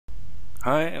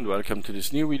Hi and welcome to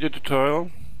this new video tutorial.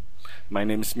 My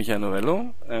name is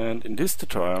Novelo, and in this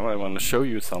tutorial I want to show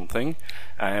you something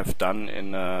I have done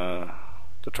in a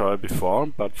tutorial before,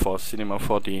 but for Cinema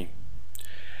 4D.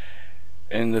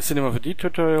 In the Cinema 4D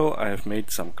tutorial I have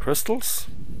made some crystals,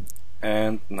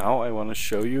 and now I want to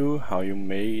show you how you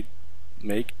make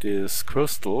these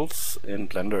crystals in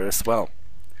Blender as well.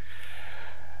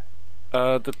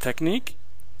 The technique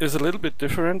is a little bit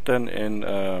different than in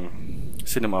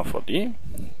Cinema 4D,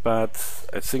 but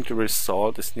I think the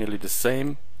result is nearly the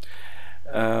same.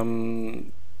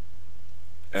 And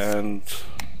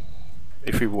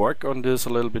if we work on this a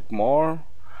little bit more,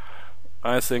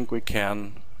 I think we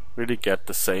can really get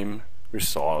the same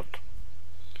result.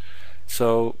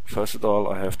 So first of all,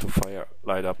 I have to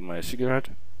light up my cigarette.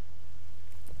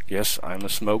 Yes, I'm a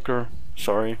smoker,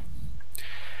 sorry.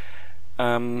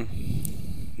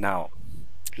 Now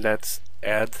let's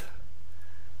add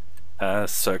a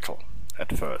circle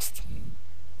at first.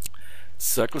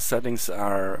 Circle settings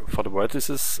are for the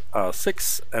vertices are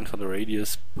 6 and for the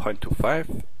radius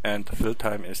 0.25, and the fill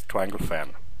time is triangle fan.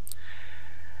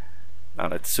 Now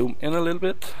let's zoom in a little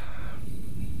bit,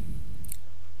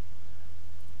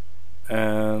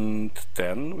 and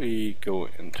then we go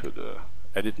into the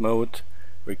edit mode.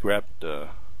 We grab the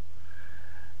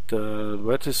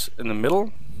vertex in the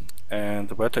middle and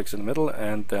the vertex in the middle,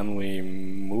 and then we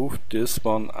move this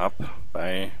one up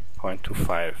by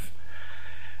 0.25.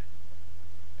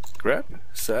 Grab,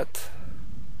 set,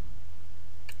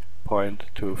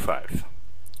 0.25.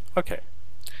 Okay.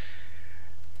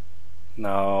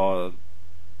 Now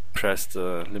press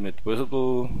the limit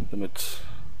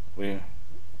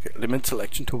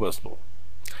selection to visible.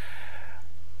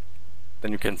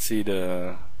 Then you can see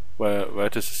the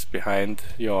vertices behind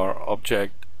your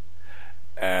object,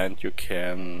 and you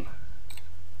can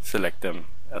select them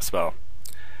as well.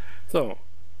 So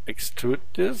extrude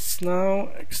this now,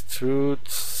 extrude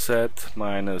set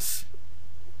 -1,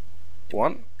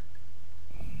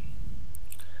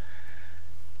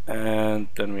 and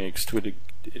then we extrude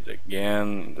it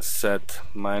again, the set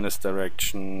minus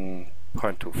direction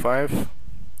 0.25,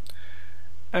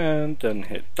 and then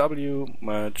hit W,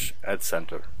 merge, add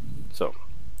center. So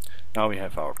now we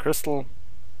have our crystal.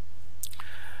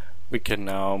 We can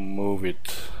now move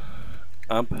it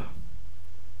up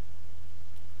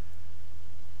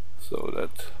so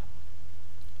that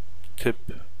the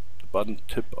bottom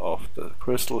tip of the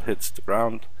crystal hits the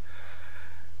ground.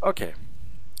 Okay,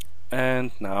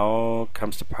 and now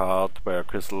comes the part where a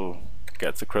crystal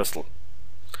gets a crystal.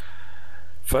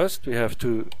 First we have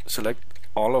to select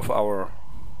all of our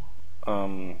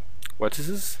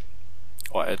vertices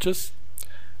or edges,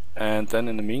 and then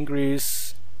in the mean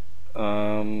grease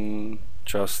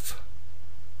just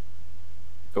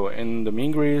go in the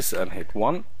mean grease and hit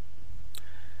 1.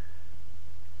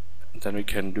 Then we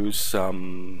can do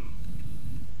some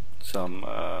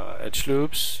edge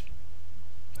loops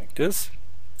like this,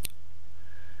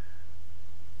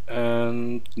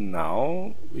 and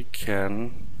now we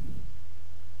can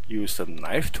use the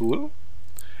knife tool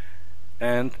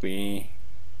and we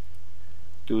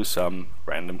do some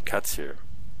random cuts here.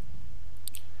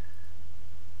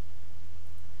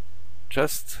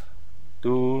 Just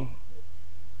do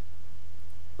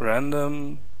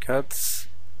random cuts,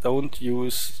 don't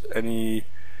use any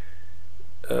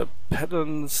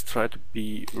patterns, try to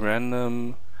be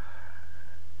random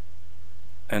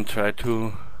and try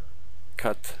to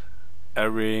cut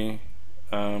every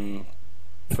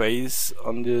face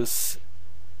on this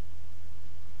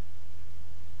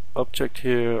object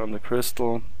here on the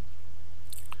crystal.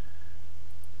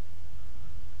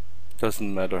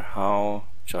 Doesn't matter how,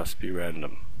 just be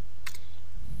random.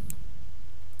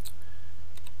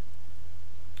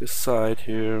 This side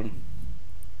here.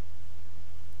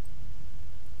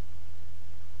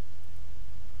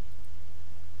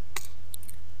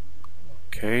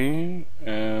 Okay,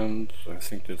 and I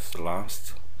think that's the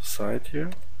last side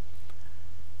here.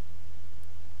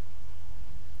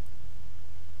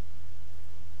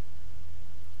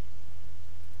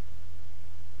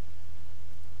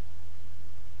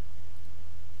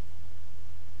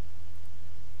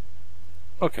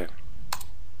 Okay,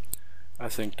 I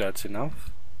think that's enough.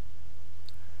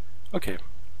 Okay,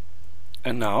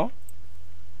 and now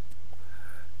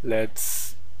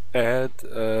let's add,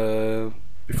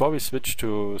 before we switch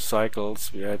to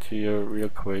cycles, we add here real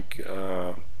quick,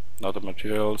 not a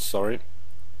material, sorry.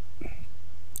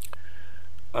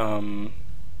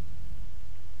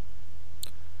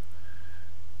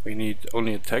 We need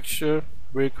only a texture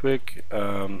real quick,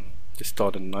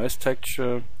 distort a noise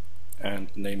texture,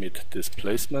 and name it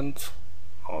Displacement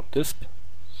or Disp.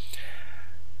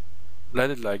 let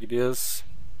it like it is.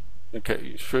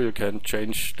 Okay, sure, you can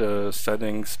change the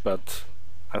settings, but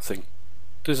I think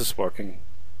this is working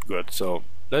good, so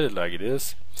let it like it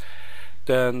is.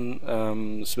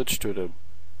 Then switch to the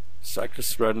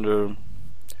cyclist render,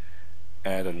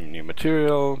 add a new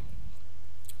material,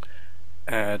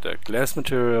 add a glass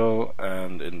material,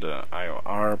 and in the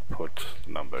IOR put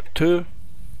number 2.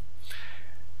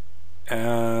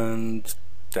 And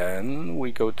then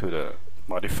we go to the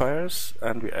modifiers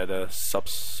and we add a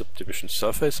subdivision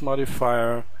surface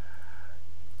modifier,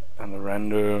 and the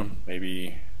render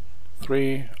maybe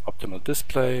 3, optimal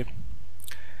display,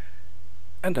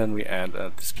 and then we add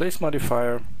a displace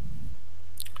modifier,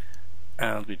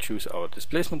 and we choose our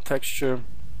displacement texture.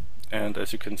 And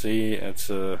as you can see, it's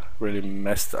really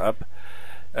messed up.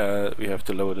 We have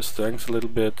to lower the strength a little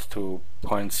bit to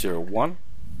 0.01,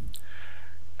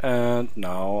 and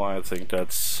now I think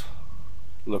that's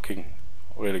looking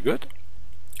really good.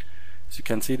 As you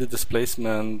can see, the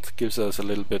displacement gives us a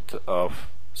little bit of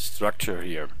structure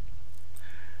here,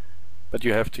 but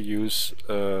you have to use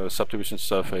a subdivision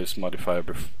surface modifier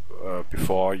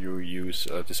before you use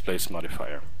a displace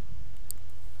modifier.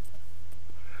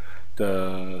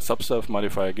 The subsurf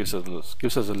modifier gives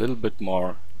us a little bit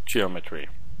more geometry.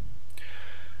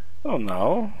 So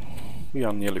now we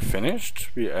are nearly finished.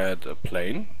 We add a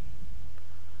plane.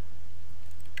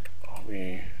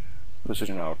 We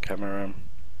position our camera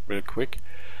real quick,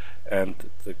 and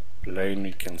the plane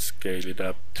we can scale it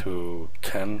up to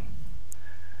 10,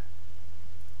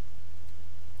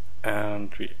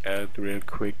 and we add real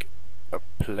quick a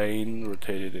plane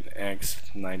rotated in X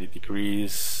 90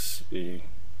 degrees. We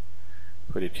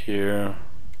put it here,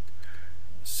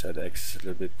 set X a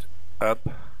little bit up.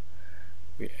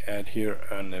 We add here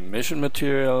an emission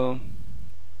material,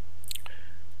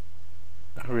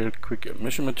 a real quick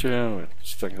emission material with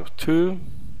strength of 2,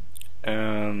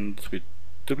 and we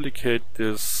duplicate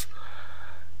this,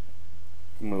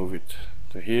 move it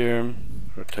to here,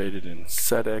 rotate it in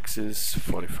Z axis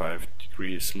 45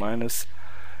 degrees minus,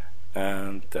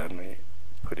 and then we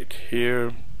put it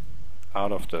here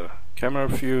out of the camera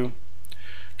view,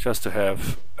 just to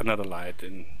have another light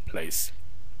in place.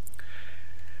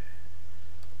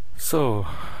 So,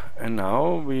 and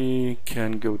now we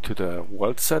can go to the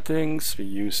world settings. We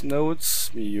use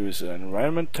nodes, we use an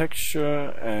environment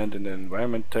texture, and in the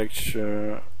environment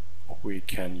texture we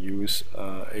can use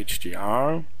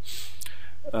hdri,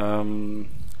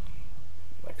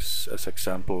 like as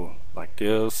example like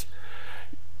this,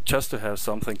 just to have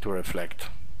something to reflect.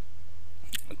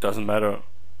 It doesn't matter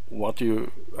what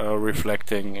you are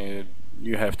reflecting,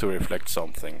 you have to reflect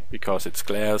something, because it's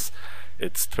glass,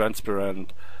 it's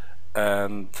transparent,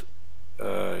 and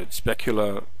it's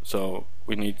specular, so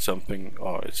we need something,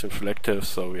 or it's reflective,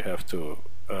 so we have to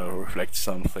reflect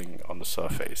something on the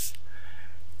surface.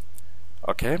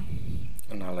 Okay,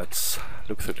 and now let's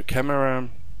look through the camera.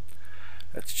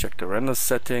 Let's check the render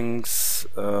settings,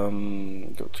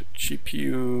 go to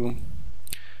GPU,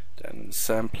 then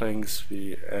samplings,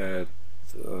 we add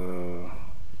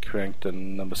crank the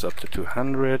numbers up to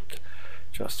 200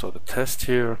 just for the test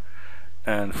here,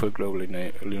 and full global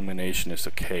illumination is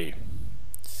okay.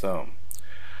 So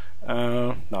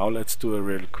now let's do a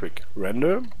real quick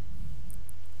render,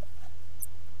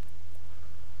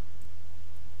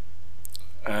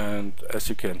 and as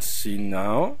you can see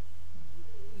now,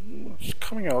 it's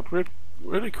coming out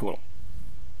really cool.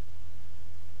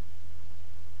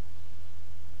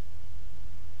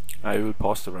 I will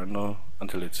pause the render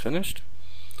until it's finished.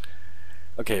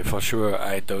 Okay, for sure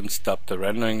I don't stop the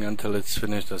rendering until it's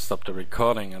finished, I stop the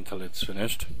recording until it's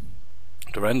finished.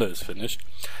 The render is finished.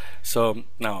 So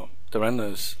now the render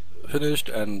is finished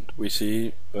and we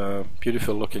see a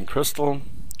beautiful looking crystal.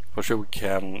 For sure we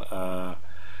can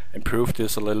improve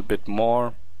this a little bit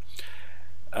more.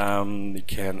 We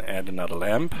can add another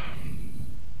lamp.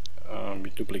 We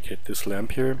duplicate this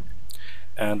lamp here,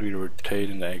 and we rotate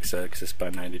in the x-axis by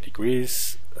 90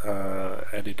 degrees,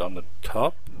 add it on the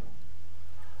top,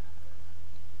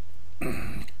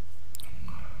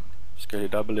 scale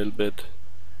it up a little bit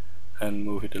and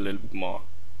move it a little bit more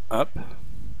up,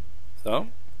 so,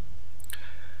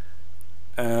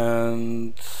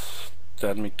 and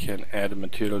then we can add a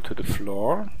material to the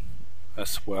floor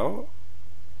as well.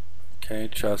 Okay,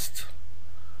 just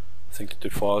I think the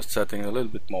default setting a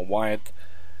little bit more white.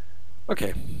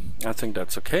 Okay, I think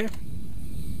that's okay.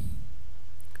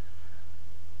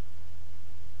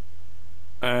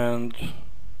 And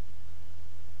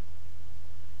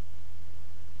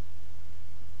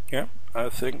yeah, I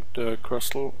think the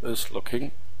crystal is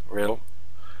looking real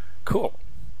cool.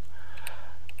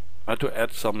 to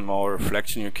add some more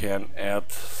reflection, you can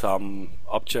add some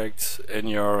objects in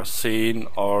your scene,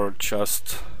 or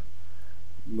just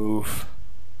move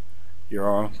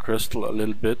your crystal a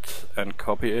little bit and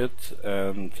copy it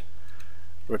and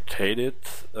rotate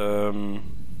it.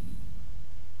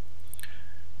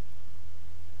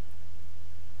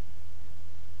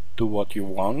 Do what you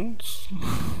want.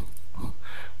 What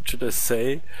should I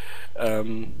say?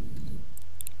 You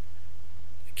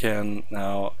can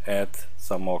now add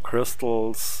some more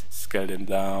crystals, scale them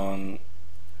down,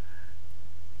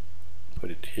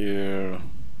 put it here.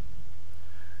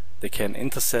 They can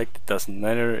intersect, it doesn't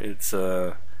matter, it's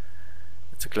a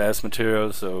glass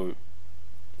material, so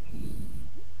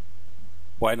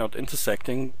why not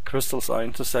intersecting? Crystals are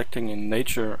intersecting in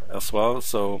nature as well,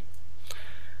 so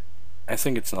I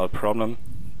think it's not a problem.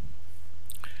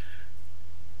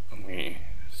 Let me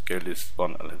scale this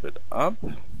one a little bit up.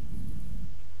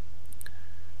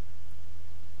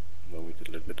 Move it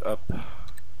a little bit up,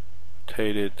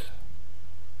 rotate it,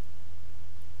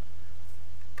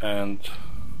 and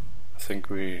I think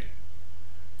we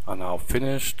are now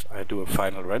finished. I do a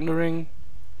final rendering,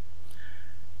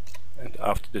 and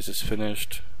after this is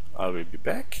finished I will be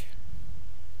back.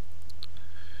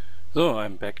 So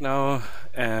I'm back now,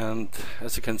 and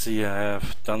as you can see I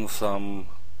have done some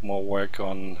more work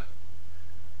on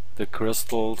the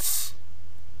crystals,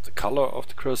 the color of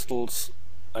the crystals.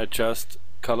 I just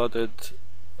colored it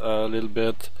a little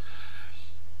bit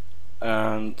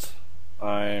and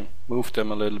I moved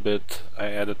them a little bit. I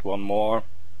added one more,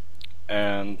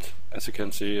 and as you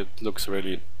can see it looks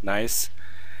really nice.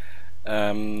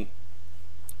 For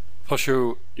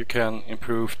sure you can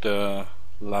improve the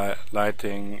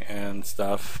lighting and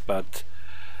stuff, but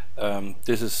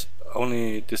this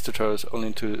tutorial is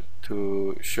only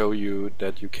to show you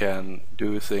that you can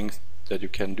do things that you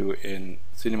can do in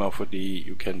Cinema 4D,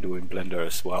 you can do in Blender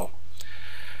as well.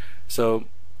 So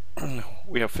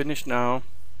we are finished now.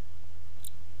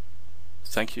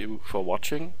 Thank you for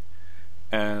watching,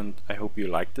 and I hope you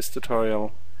liked this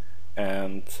tutorial,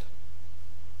 and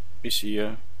we see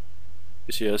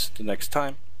us the next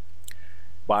time.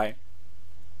 Bye.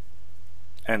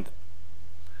 And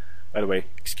by the way,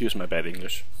 excuse my bad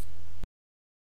English.